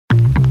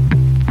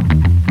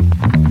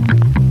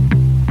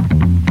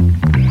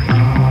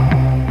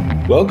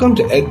Welcome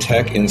to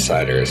EdTech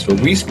Insiders, where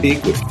we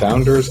speak with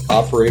founders,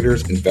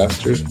 operators,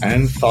 investors,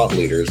 and thought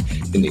leaders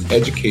in the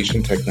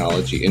education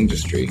technology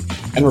industry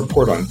and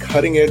report on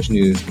cutting-edge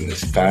news in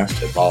this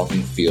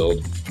fast-evolving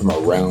field from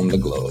around the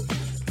globe.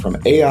 From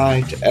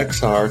AI to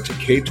XR to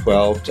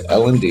K-12 to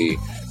L&D,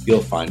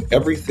 you'll find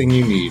everything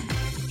you need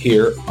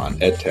here on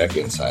EdTech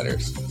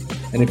Insiders.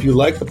 And if you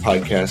like the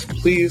podcast,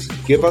 please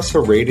give us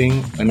a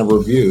rating and a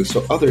review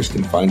so others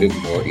can find it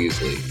more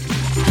easily.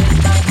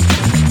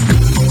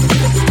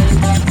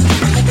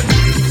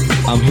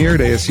 I'm here at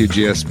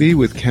ASU+GSV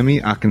with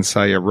Kemi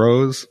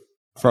Akinsanya-Rose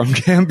from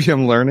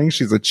Cambium Learning.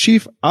 She's the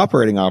Chief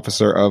Operating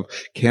Officer of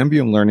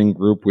Cambium Learning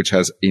Group, which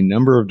has a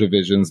number of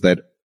divisions that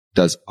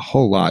does a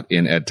whole lot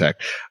in EdTech.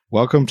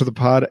 Welcome to the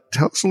pod.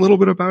 Tell us a little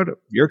bit about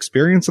your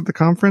experience at the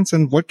conference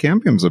and what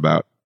Cambium's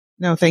about.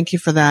 No, thank you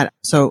for that.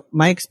 So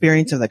my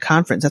experience of the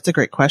conference, that's a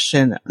great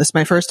question. This is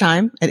my first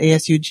time at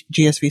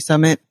ASU+GSV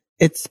Summit.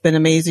 It's been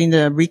amazing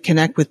to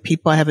reconnect with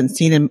people I haven't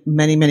seen in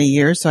many, many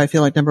years. So I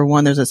feel like number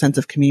one, there's a sense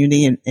of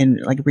community in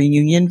like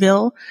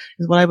Reunionville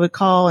is what I would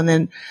call. And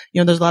then,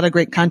 there's a lot of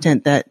great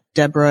content that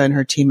Deborah and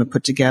her team have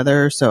put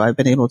together. So I've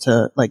been able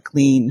to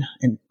glean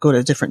and go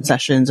to different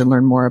sessions and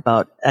learn more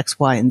about X,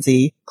 Y, and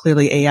Z.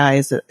 Clearly AI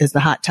is the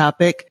hot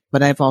topic,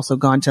 but I've also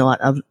gone to a lot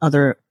of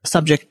other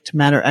subject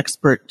matter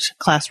expert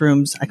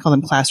classrooms. I call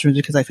them classrooms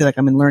because I feel like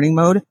I'm in learning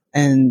mode,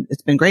 and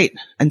it's been great.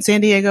 And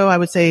San Diego, I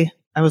would say,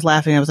 I was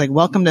laughing. I was like,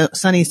 welcome to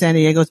sunny San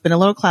Diego. It's been a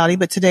little cloudy,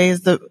 but today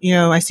is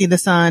I see the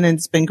sun, and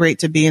it's been great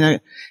to be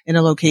in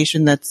a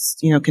location that's,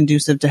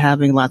 conducive to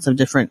having lots of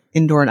different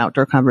indoor and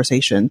outdoor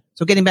conversation.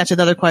 So getting back to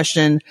the other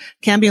question,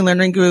 Cambium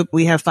Learning Group,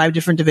 we have 5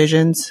 different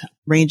divisions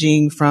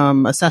ranging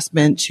from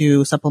assessment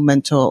to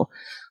supplemental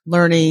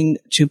learning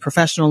to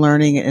professional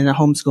learning in a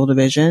homeschool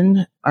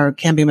division. Our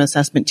Cambium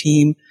assessment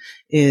team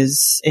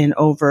is in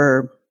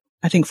over,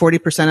 I think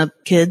 40% of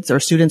kids or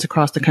students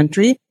across the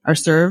country are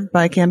served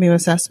by Cambium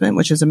assessment,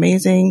 which is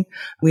amazing.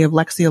 We have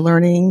Lexia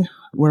Learning,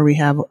 where we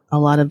have a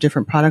lot of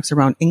different products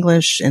around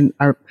English, and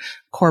our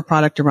core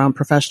product around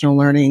professional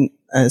learning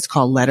is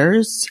called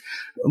Letters,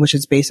 which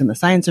is based on the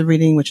science of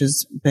reading, which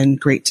has been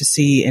great to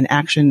see in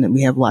action. And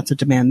we have lots of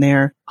demand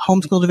there.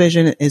 Homeschool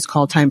division is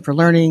called Time for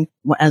Learning.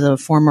 As a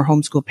former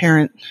homeschool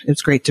parent,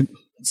 it's great to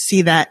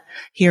see that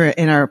here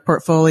in our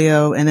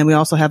portfolio. And then we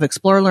also have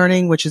Explore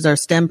Learning, which is our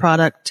STEM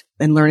product,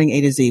 and Learning A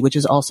to Z, which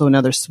is also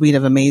another suite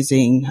of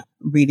amazing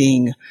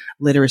reading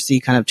literacy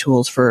kind of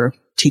tools for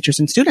teachers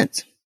and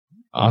students.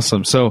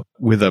 Awesome. So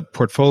with a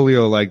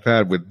portfolio like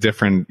that, with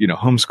different,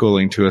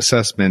 homeschooling to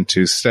assessment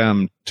to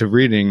STEM to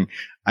reading,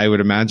 I would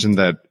imagine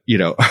that,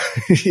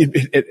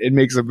 it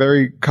makes a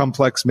very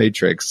complex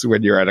matrix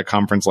when you're at a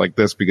conference like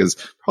this, because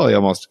probably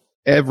almost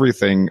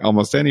everything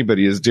almost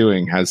anybody is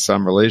doing has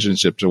some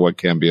relationship to what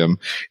Cambium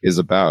is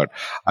about.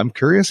 I'm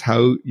curious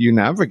how you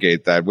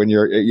navigate that when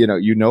you're,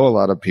 a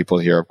lot of people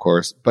here, of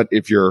course, but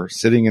if you're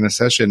sitting in a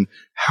session,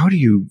 how do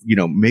you,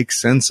 make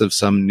sense of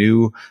some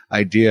new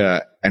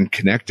idea and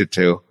connect it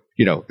to,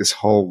 this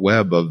whole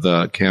web of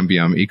the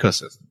Cambium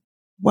ecosystem?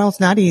 Well, it's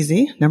not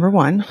easy, number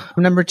one.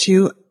 Number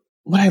two,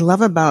 what I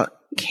love about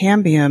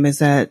Cambium is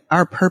that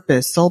our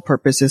sole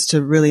purpose is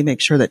to really make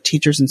sure that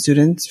teachers and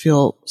students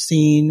feel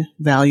seen,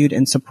 valued,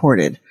 and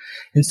supported.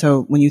 And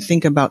so when you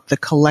think about the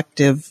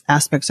collective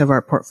aspects of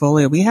our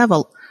portfolio, we have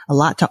a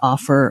lot to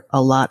offer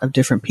a lot of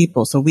different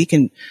people. So we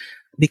can,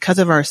 because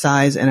of our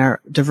size and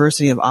our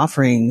diversity of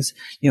offerings,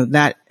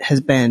 that has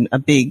been a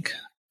big,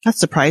 not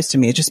surprise to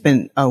me. It's just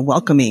been a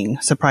welcoming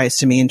surprise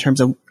to me in terms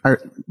of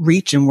our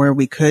reach and where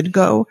we could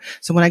go.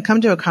 So when I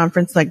come to a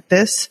conference like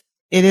this,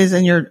 it is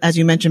in as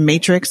you mentioned,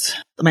 matrix.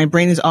 My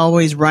brain is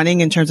always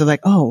running in terms of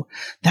oh,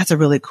 that's a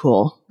really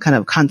cool kind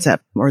of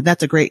concept, or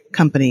that's a great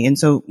company. And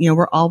so,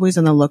 we're always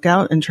on the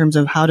lookout in terms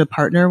of how to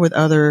partner with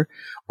other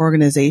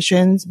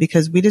organizations,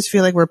 because we just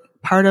feel like we're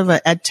part of an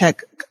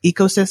EdTech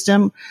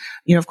ecosystem.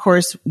 Of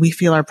course, we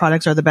feel our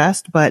products are the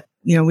best, but,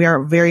 we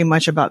are very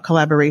much about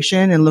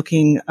collaboration and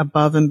looking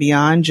above and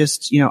beyond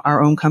just,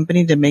 our own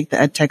company to make the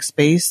EdTech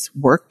space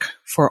work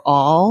for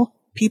all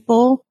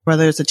people,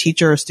 whether it's a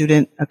teacher, a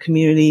student, a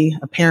community,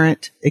 a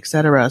parent,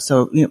 etc.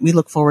 So we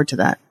look forward to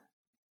that.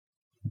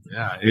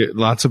 Yeah,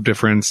 lots of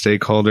different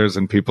stakeholders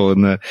and people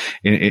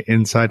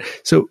inside.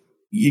 So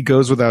it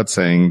goes without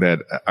saying that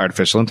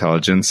artificial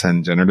intelligence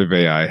and generative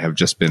AI have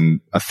just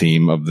been a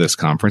theme of this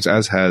conference,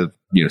 as have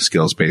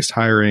skills-based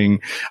hiring,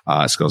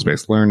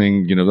 skills-based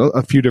learning.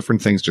 A few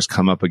different things just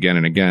come up again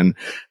and again.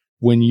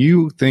 When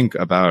you think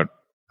about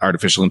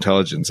artificial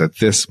intelligence at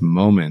this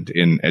moment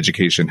in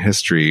education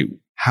history,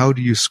 how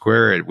do you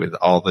square it with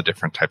all the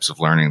different types of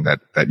learning that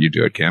you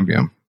do at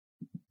Cambium?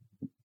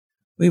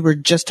 We were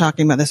just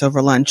talking about this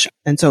over lunch.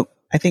 And so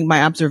I think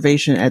my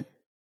observation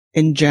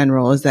in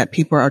general is that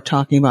people are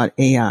talking about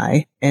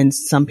AI, and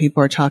some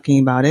people are talking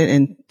about it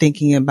and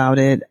thinking about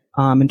it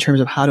in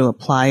terms of how to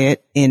apply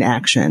it in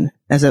action.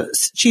 As a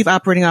chief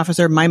operating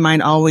officer, my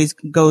mind always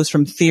goes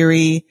from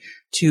theory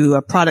to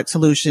a product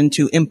solution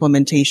to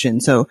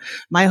implementation. So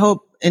my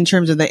hope in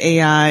terms of the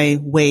AI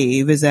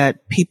wave is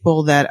that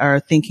people that are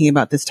thinking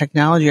about this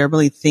technology are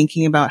really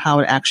thinking about how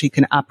it actually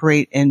can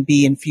operate and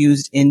be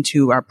infused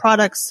into our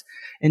products,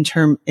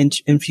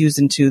 infused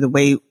into the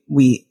way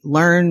we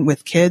learn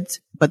with kids.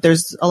 But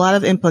there's a lot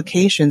of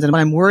implications. And what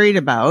I'm worried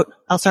about,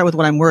 I'll start with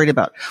what I'm worried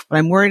about. What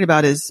I'm worried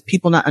about is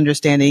people not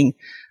understanding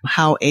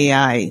how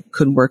AI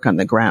could work on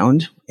the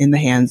ground in the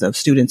hands of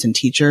students and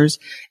teachers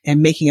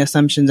and making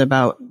assumptions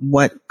about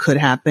what could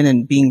happen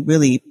and being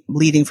really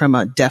leading from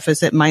a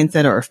deficit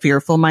mindset or a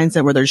fearful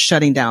mindset where they're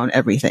shutting down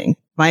everything.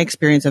 My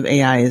experience of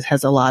AI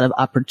has a lot of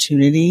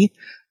opportunity,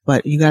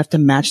 but you have to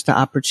match the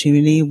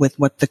opportunity with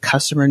what the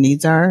customer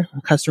needs are.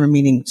 A customer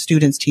meaning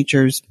students,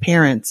 teachers,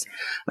 parents.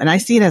 And I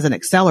see it as an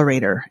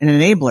accelerator, an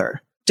enabler,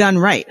 done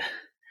right.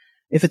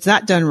 If it's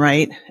not done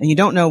right and you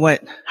don't know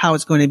how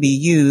it's going to be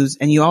used,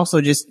 and you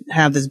also just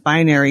have this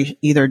binary,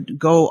 either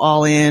go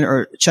all in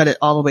or shut it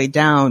all the way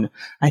down,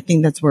 I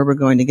think that's where we're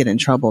going to get in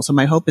trouble. So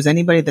my hope is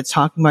anybody that's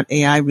talking about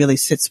AI really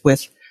sits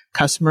with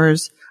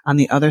customers on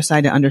the other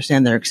side to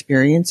understand their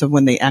experience of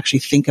when they actually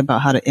think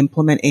about how to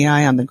implement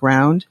AI on the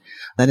ground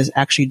that is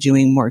actually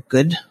doing more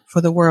good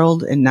for the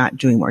world and not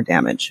doing more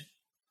damage.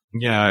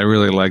 Yeah, I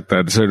really like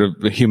that sort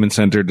of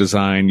human-centered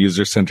design,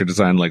 user-centered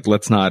design. Like,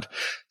 let's not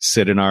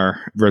sit in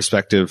our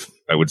respective,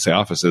 I would say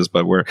offices,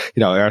 but we're,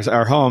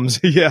 our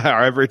homes,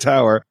 our ivory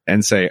tower,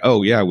 and say,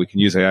 oh yeah, we can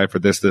use AI for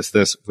this,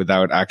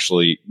 without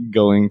actually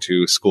going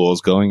to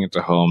schools, going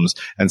into homes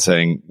and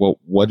saying, well,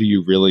 what do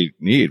you really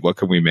need? What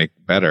can we make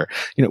better?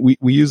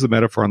 We use the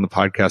metaphor on the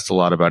podcast a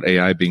lot about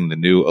AI being the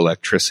new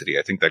electricity.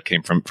 I think that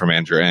came from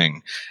Andrew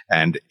Ng.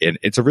 And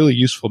it's a really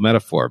useful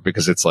metaphor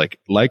because it's like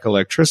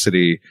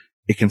electricity,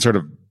 it can sort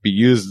of be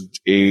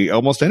used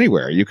almost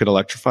anywhere. You could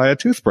electrify a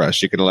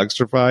toothbrush. You could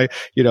electrify,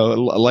 a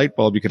light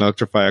bulb. You can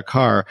electrify a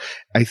car.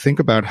 I think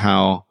about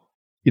how,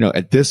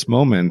 at this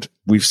moment,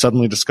 we've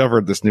suddenly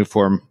discovered this new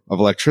form of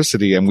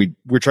electricity and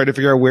we're trying to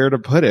figure out where to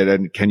put it.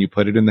 And can you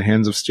put it in the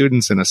hands of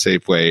students in a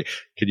safe way?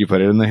 Can you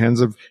put it in the hands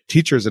of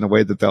teachers in a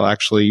way that they'll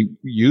actually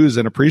use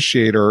and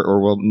appreciate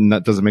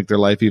doesn't make their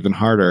life even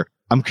harder?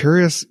 I'm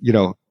curious,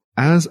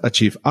 as a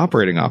chief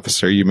operating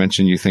officer, you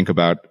mentioned you think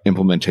about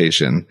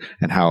implementation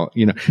and how,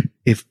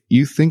 if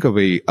you think of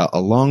a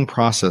long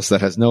process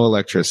that has no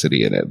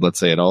electricity in it, let's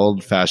say an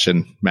old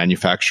fashioned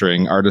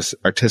manufacturing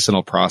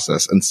artisanal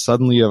process, and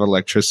suddenly you have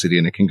electricity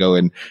and it can go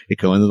into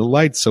the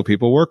lights so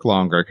people work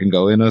longer. It can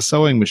go in a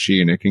sewing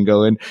machine. It can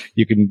go in,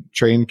 you can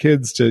train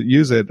kids to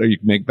use it, or you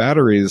can make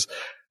batteries.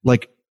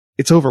 Like,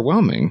 it's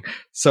overwhelming.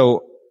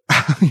 So,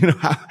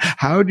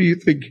 how do you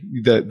think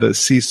the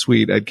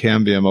C-suite at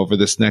Cambium over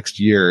this next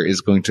year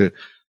is going to,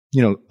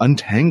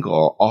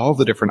 untangle all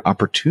the different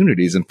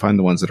opportunities and find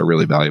the ones that are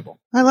really valuable?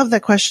 I love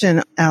that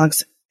question,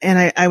 Alex.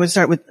 And I would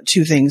start with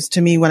two things.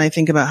 To me, when I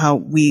think about how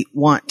we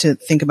want to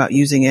think about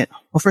using it,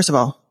 well, first of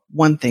all,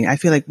 one thing, I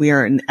feel like we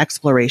are in an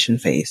exploration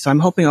phase. So I'm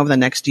hoping over the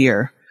next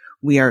year,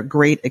 we are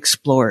great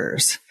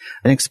explorers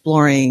and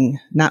exploring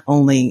not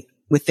only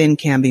within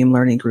Cambium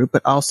Learning Group,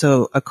 but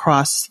also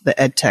across the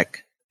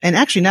EdTech. And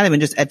actually not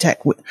even just EdTech,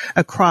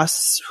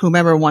 across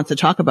whomever wants to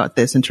talk about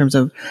this in terms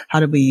of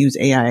how do we use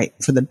AI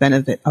for the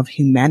benefit of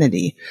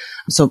humanity.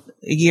 So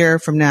a year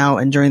from now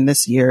and during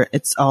this year,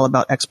 it's all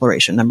about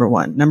exploration, number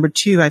one. Number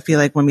two, I feel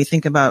like when we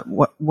think about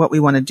what we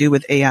want to do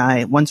with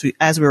AI,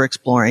 as we're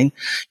exploring,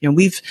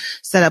 we've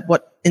set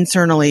up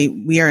internally,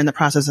 we are in the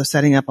process of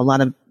setting up a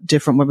lot of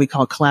different, what we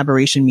call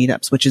collaboration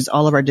meetups, which is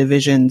all of our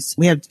divisions.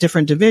 We have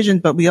different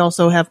divisions, but we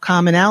also have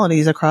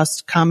commonalities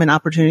across common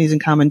opportunities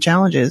and common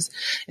challenges.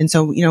 And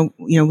so,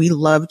 we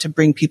love to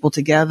bring people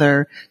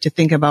together to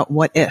think about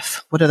what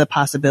are the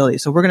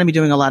possibilities. So we're going to be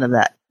doing a lot of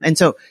that. And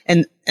so,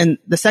 and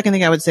the second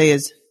thing I would say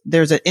is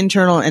there's an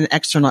internal and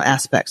external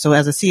aspect. So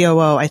as a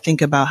COO, I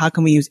think about how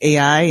can we use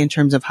AI in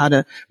terms of how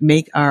to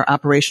make our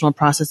operational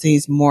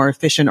processes more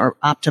efficient or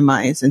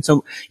optimized. And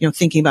so,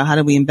 thinking about how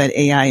do we embed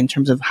AI in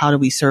terms of how do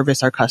we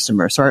service our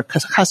customers. So our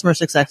customer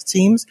success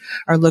teams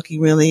are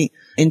looking really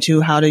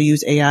into how to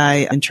use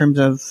AI in terms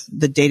of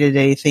the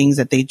day-to-day things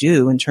that they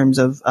do in terms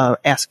of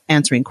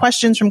answering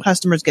questions from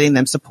customers, getting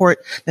them support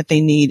that they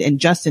need, and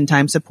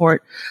just-in-time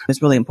support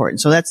is really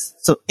important.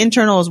 So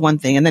internal is one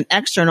thing, and then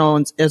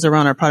external is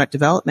around our product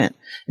development.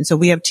 And so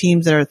we have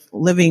teams that are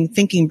living,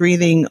 thinking,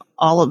 breathing,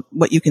 all of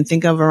what you can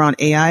think of around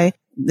AI.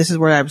 This is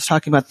where I was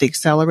talking about the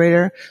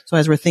accelerator. So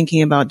as we're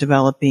thinking about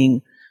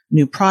developing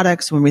new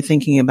products, when we're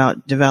thinking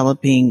about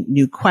developing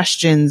new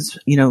questions,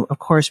 of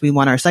course, we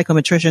want our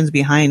psychometricians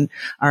behind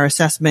our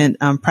assessment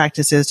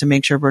practices to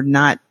make sure we're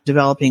not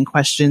developing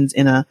questions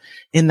in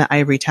the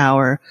ivory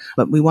tower.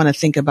 But we want to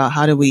think about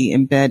how do we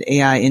embed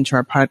AI into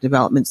our product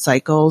development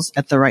cycles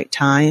at the right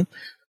time.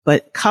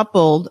 But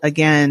coupled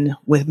again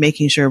with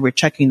making sure we're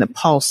checking the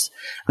pulse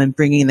and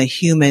bringing the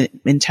human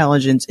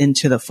intelligence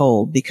into the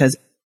fold, because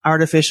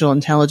artificial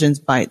intelligence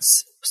by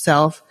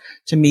itself,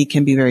 to me,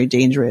 can be very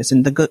dangerous.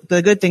 And the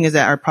good thing is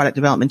that our product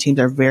development teams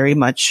are very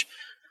much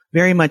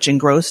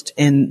engrossed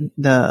in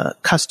the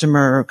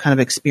customer kind of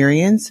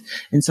experience.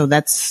 And so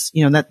that's,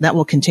 that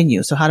will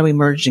continue. So how do we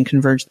merge and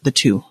converge the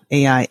two,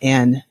 AI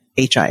and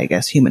HI, I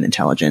guess, human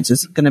intelligence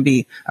is going to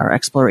be our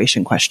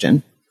exploration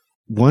question.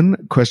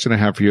 One question I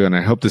have for you, and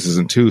I hope this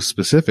isn't too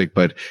specific,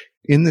 but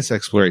in this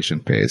exploration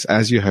phase,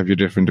 as you have your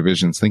different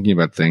divisions thinking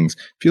about things,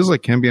 feels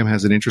like Cambium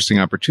has an interesting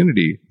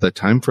opportunity. The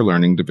Time for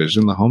Learning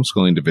division, the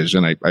homeschooling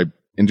division, I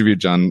interviewed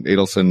John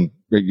Adelson,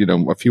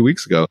 a few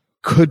weeks ago,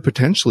 could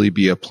potentially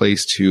be a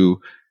place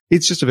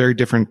it's just a very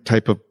different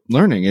type of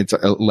learning. It's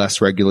a less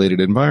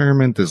regulated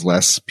environment. There's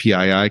less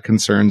PII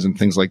concerns and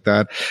things like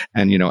that.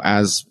 And,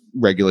 as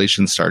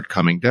regulations start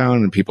coming down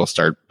and people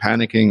start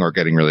panicking or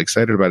getting really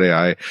excited about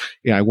AI,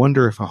 I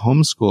wonder if a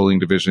homeschooling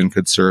division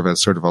could serve as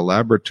sort of a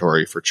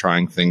laboratory for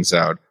trying things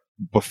out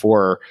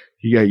before,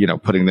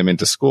 putting them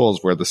into schools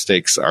where the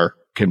stakes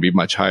can be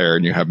much higher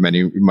and you have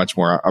much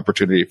more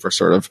opportunity for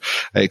sort of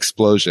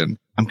explosion.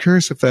 I'm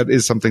curious if that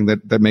is something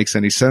that makes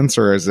any sense,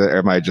 or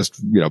am I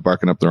just,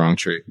 barking up the wrong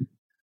tree?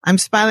 I'm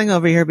smiling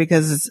over here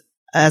because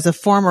as a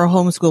former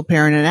homeschool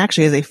parent and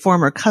actually as a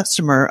former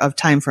customer of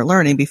Time for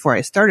Learning before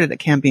I started at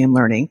Cambium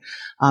Learning,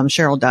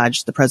 Cheryl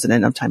Dodge, the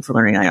president of Time for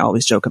Learning, I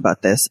always joke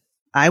about this.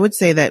 I would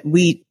say that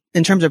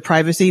in terms of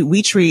privacy,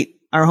 we treat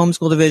our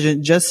homeschool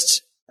division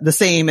just the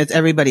same as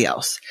everybody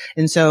else.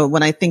 And so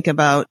when I think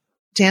about,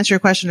 to answer your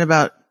question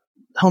about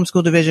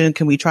homeschool division,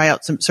 can we try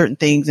out some certain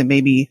things and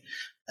maybe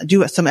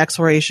do some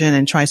exploration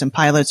and try some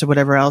pilots or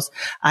whatever else?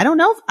 I don't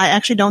know.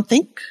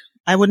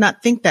 I would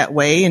not think that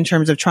way in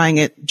terms of trying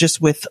it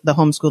just with the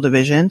homeschool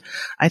division.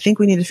 I think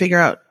we need to figure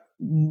out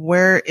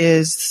where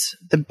is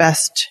the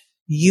best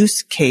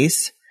use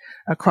case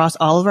across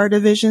all of our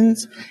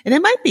divisions. And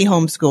it might be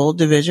homeschool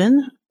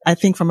division. I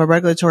think from a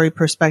regulatory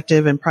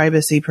perspective and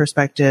privacy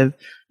perspective,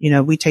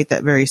 we take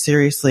that very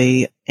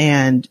seriously.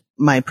 And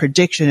my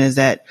prediction is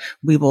that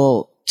we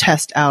will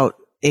test out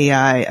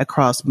AI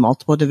across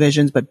multiple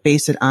divisions, but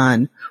base it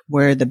on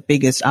where the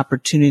biggest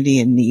opportunity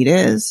and need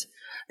is.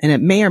 And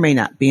it may or may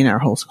not be in our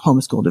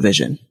homeschool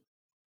division.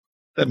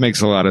 That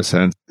makes a lot of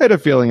sense. I had a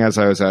feeling as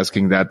I was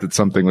asking that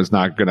something was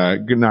not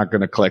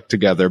gonna click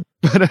together,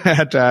 but I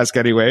had to ask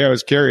anyway. I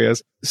was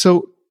curious.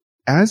 So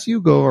as you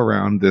go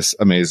around this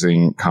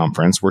amazing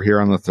conference, we're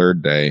here on the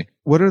third day.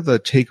 What are the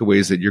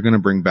takeaways that you're going to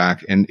bring back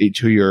to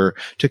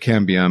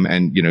Cambium?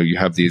 And, you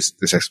have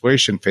this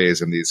exploration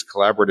phase and these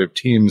collaborative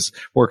teams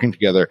working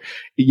together.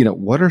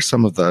 What are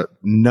some of the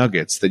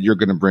nuggets that you're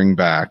going to bring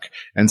back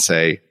and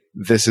say,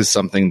 this is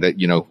something that,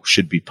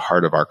 should be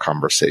part of our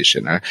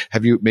conversation?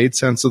 Have you made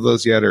sense of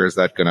those yet? Or is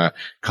that going to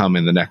come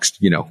in the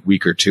next,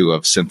 week or two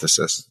of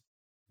synthesis?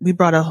 We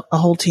brought a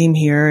whole team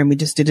here and we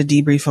just did a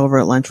debrief over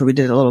at lunch where we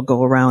did a little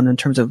go around in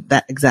terms of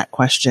that exact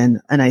question.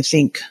 And I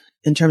think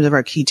in terms of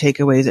our key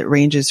takeaways, it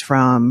ranges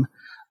from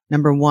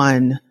number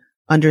one,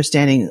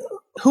 understanding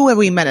who have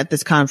we met at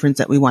this conference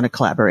that we want to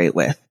collaborate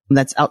with.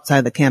 That's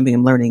outside the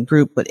Cambium Learning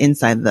group, but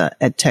inside the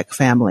EdTech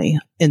family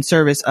in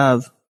service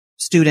of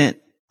student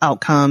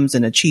outcomes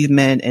and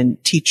achievement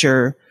and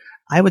teacher,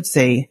 I would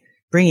say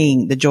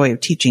bringing the joy of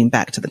teaching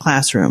back to the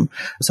classroom.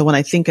 So when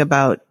I think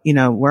about,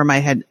 where my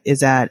head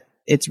is at,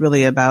 it's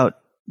really about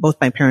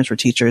both my parents were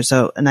teachers.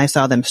 And I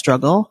saw them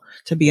struggle,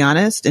 to be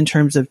honest, in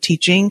terms of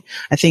teaching.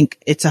 I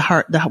think it's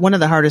one of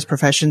the hardest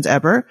professions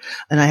ever.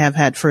 And I have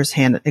had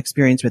firsthand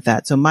experience with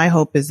that. So my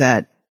hope is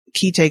that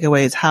key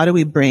takeaway is how do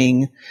we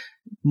bring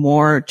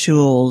more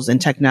tools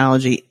and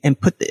technology and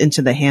put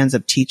into the hands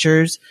of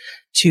teachers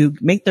to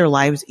make their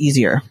lives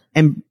easier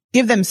and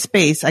give them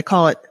space. I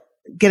call it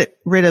get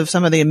rid of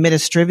some of the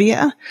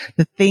administrivia,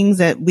 the things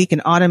that we can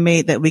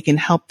automate, that we can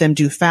help them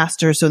do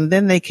faster. So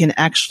then they can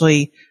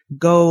actually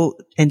go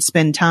and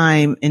spend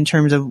time in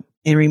terms of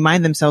and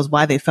remind themselves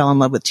why they fell in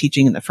love with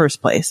teaching in the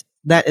first place.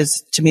 That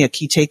is, to me, a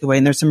key takeaway.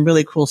 And there's some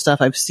really cool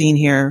stuff I've seen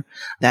here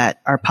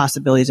that are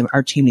possibilities and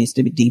our team needs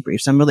to be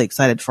debriefed. So I'm really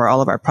excited for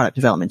all of our product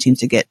development teams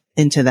to get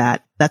into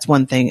that. That's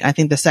one thing. I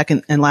think the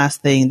second and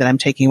last thing that I'm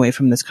taking away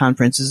from this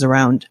conference is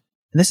around,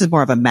 and this is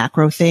more of a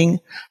macro thing,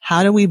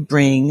 how do we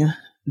bring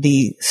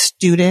the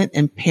student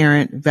and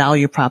parent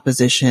value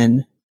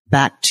proposition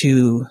back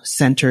to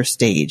center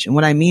stage? And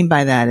what I mean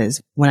by that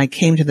is when I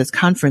came to this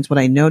conference, what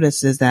I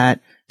noticed is that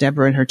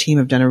Deborah and her team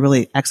have done a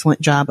really excellent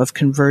job of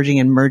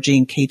converging and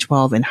merging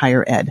K-12 and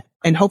higher ed.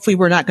 And hopefully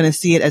we're not going to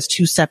see it as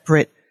two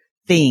separate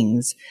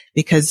things,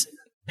 because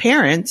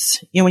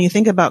parents, when you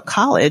think about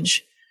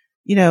college,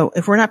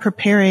 if we're not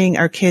preparing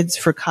our kids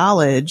for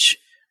college,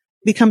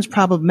 becomes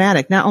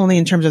problematic, not only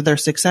in terms of their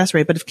success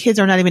rate, but if kids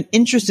are not even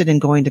interested in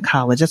going to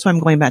college. That's why I'm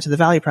going back to the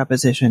value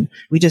proposition.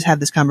 We just had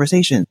this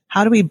conversation.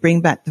 How do we bring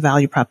back the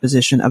value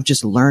proposition of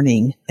just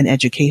learning and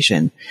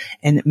education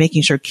and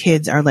making sure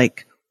kids are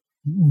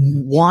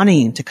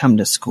wanting to come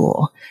to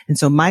school? And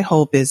so my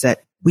hope is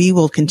that we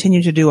will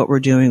continue to do what we're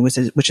doing,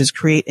 which is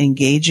create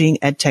engaging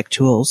edtech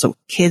tools so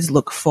kids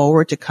look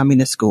forward to coming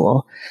to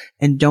school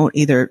and don't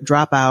either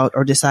drop out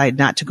or decide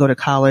not to go to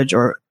college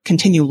or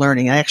continue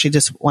learning. I actually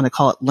just want to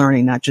call it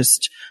learning, not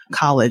just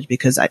college,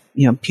 because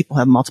people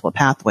have multiple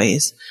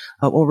pathways.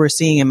 But what we're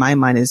seeing in my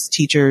mind is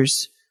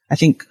teachers, I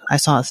think I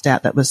saw a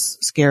stat that was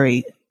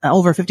scary.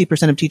 Over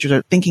 50% of teachers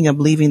are thinking of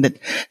leaving the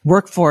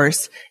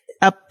workforce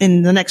up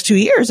in the next 2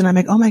 years. And I'm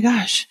like, oh my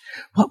gosh,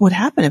 what would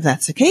happen if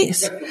that's the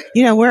case?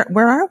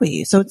 Where are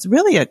we? So it's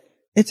really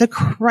it's a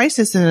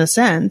crisis in a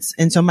sense.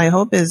 And so my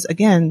hope is,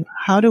 again,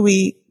 how do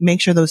we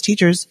make sure those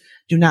teachers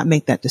do not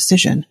make that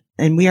decision?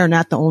 And we are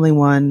not the only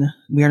one.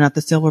 We are not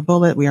the silver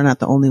bullet. We are not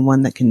the only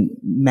one that can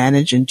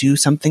manage and do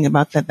something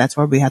about that. That's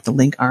why we have to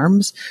link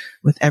arms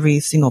with every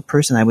single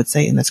person, I would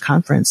say, in this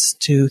conference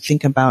to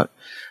think about,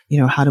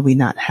 how do we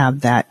not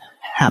have that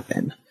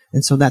happen?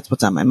 And so that's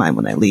what's on my mind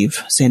when I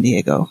leave San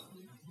Diego.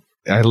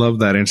 I love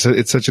that. And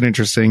it's such an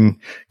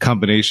interesting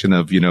combination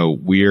of,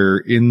 we're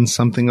in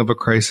something of a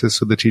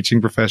crisis with the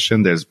teaching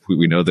profession.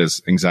 We know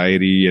there's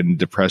anxiety and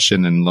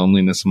depression and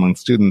loneliness among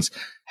students.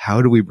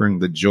 How do we bring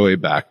the joy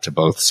back to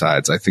both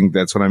sides? I think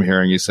that's what I'm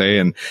hearing you say.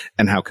 And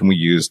how can we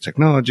use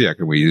technology? How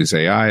can we use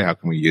AI? How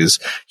can we use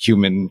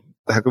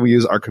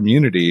our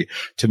community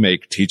to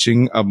make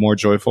teaching a more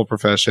joyful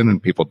profession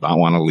and people not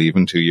want to leave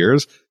in 2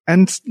 years,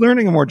 and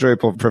learning a more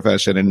joyful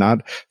profession and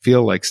not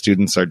feel like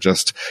students are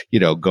just,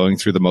 going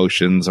through the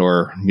motions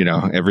or,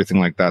 everything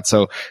like that.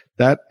 So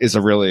that is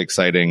a really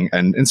exciting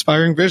and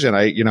inspiring vision.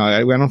 I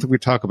don't think we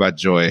talk about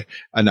joy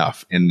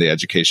enough in the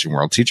education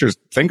world. Teachers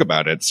think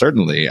about it,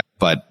 certainly,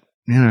 but,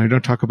 I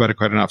don't talk about it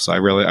quite enough. So I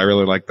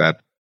really like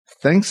that.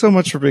 Thanks so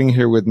much for being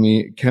here with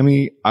me,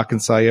 Kemi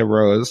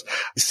Akinsanya-Rose,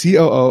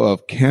 COO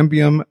of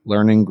Cambium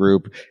Learning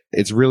Group.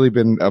 It's really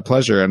been a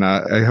pleasure, and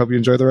I hope you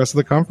enjoy the rest of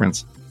the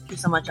conference. Thank you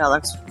so much,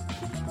 Alex.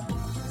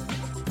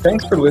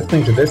 Thanks for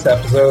listening to this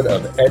episode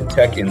of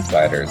EdTech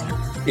Insiders.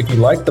 If you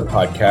like the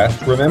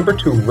podcast, remember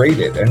to rate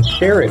it and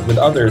share it with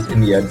others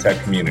in the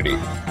EdTech community.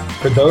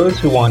 For those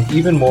who want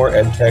even more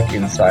EdTech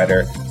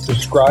Insider,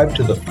 subscribe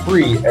to the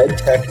free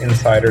EdTech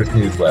Insiders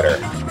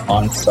newsletter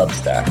on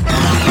Substack.